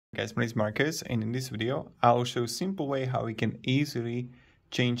Guys, my name is Marcus, and in this video I'll show a simple way how we can easily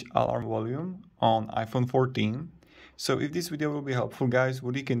change alarm volume on iPhone 14. So if this video will be helpful, guys,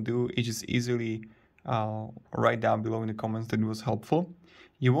 what you can do is just easily write down below in the comments that it was helpful.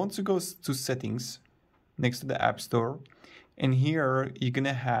 You want to go to settings next to the App Store, and here you're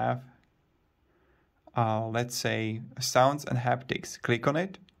gonna have let's say sounds and haptics. Click on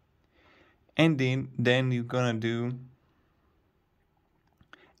it, and then you're gonna do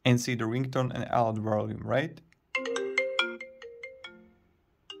and see the ringtone and alarm volume, right?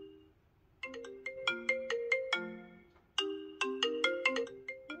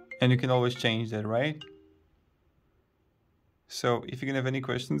 And you can always change that, right? So if you can have any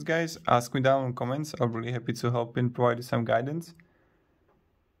questions, guys, ask me down in comments. I'm really happy to help and provide you some guidance.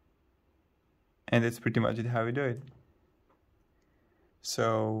 And that's pretty much it how we do it.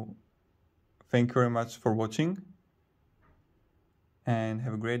 So thank you very much for watching, and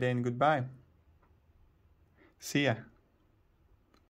have a great day and goodbye. See ya.